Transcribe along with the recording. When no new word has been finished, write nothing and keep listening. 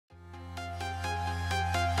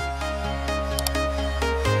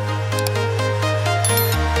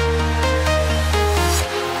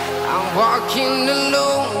Walking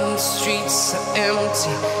alone, the streets are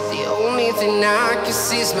empty. The only thing I can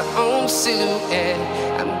see is my own silhouette.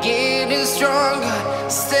 I'm getting stronger,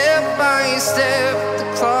 step by step. The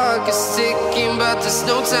clock is ticking, but there's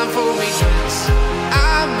no time for regrets.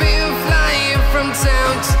 I've been flying from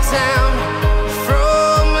town to town,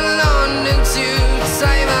 from London to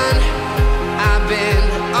Taiwan. I've been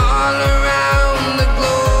all around the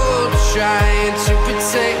globe, trying to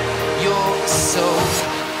protect your soul.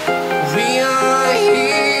 We are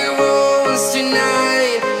heroes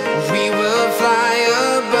tonight. We will fly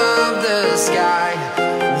above the sky.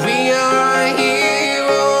 We are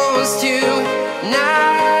heroes tonight.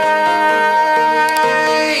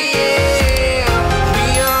 Yeah. We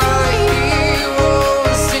are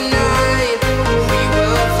heroes tonight. We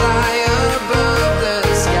will fly above the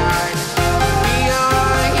sky. We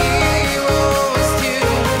are heroes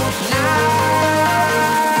tonight.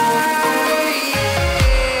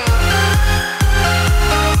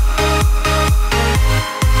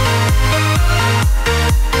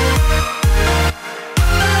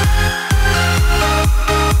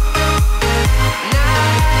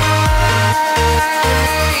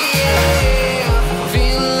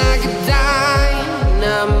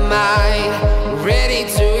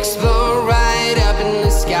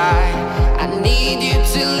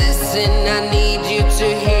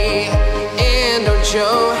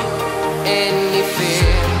 Show any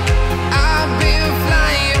fear. I've been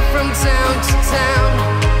flying from town to town,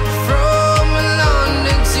 from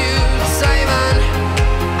London to Taiwan.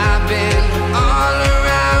 I've been all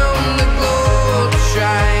around the globe,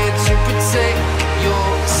 trying to protect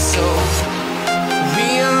your soul. We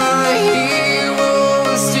are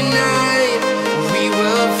heroes tonight. We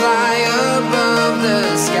will fly above the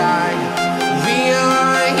sky. We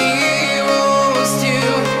are heroes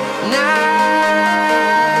tonight.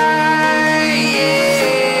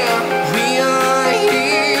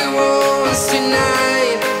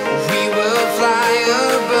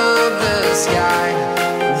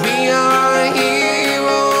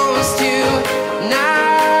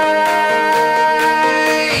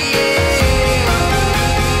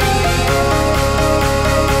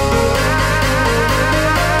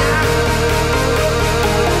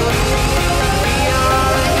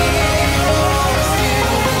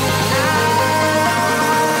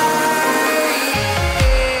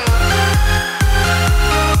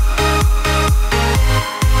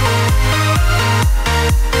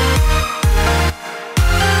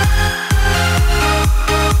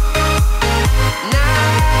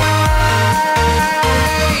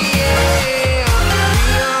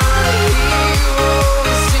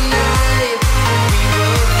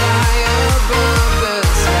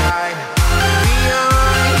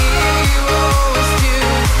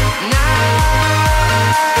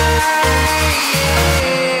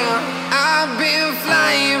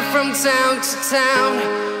 Town to town,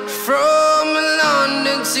 from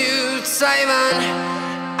London to Taiwan.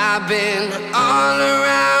 I've been all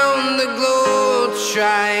around the globe,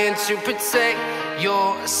 trying to protect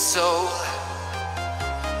your soul.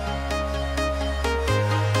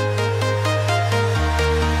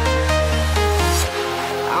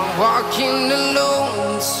 I'm walking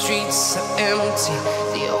alone, the streets are empty.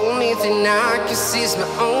 The only thing I can see is my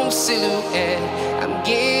own silhouette. I'm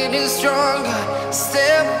getting stronger,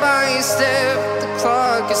 step by step. The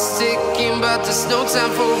clock is ticking, but there's no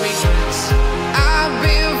time for regrets. I've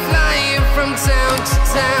been flying from town to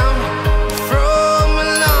town, from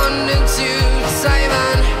London to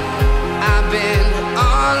Taiwan. I've been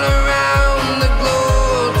all around the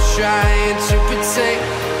globe, trying to protect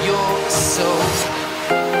your soul.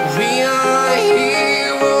 We are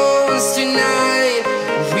heroes tonight.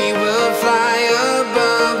 We will fly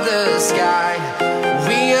above the sky.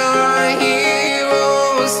 We are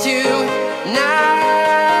heroes tonight.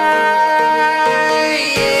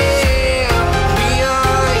 Yeah.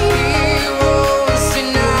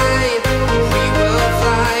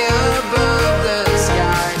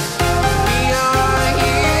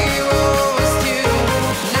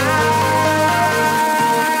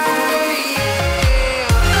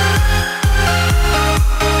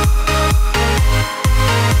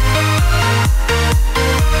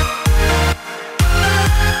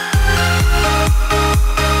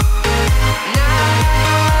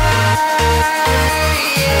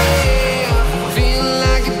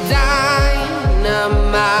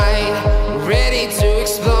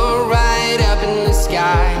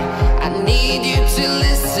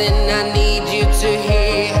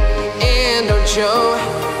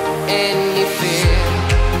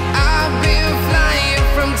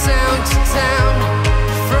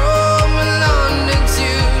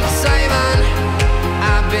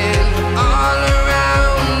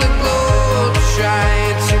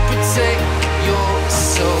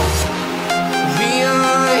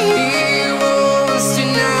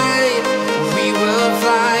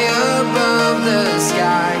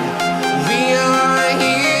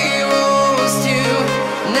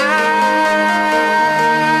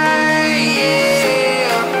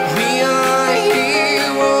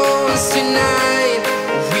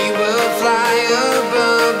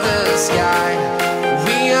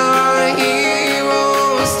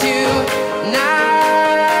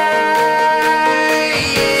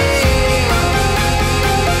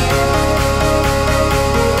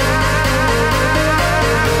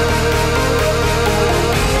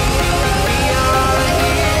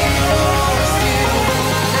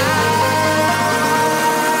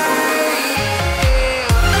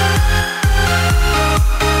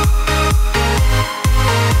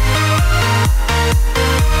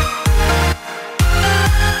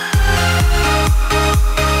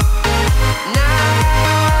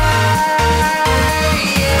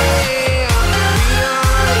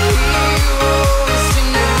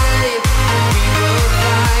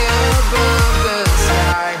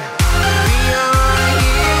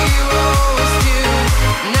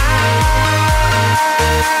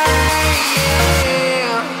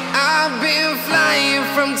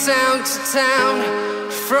 from town to town,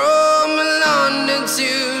 from London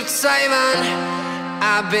to Taiwan.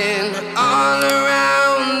 I've been all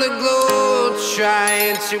around the globe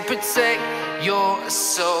trying to protect your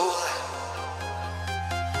soul.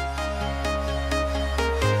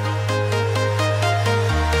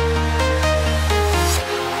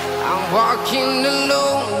 I'm walking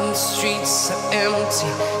alone, the streets are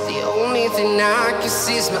empty. The only thing I can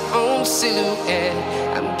see is my own silhouette.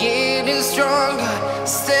 I'm getting stronger,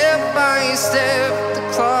 step by step. The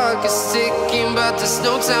clock is ticking, but there's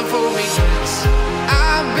no time for regrets.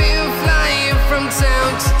 I've been flying from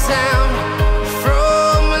town to town,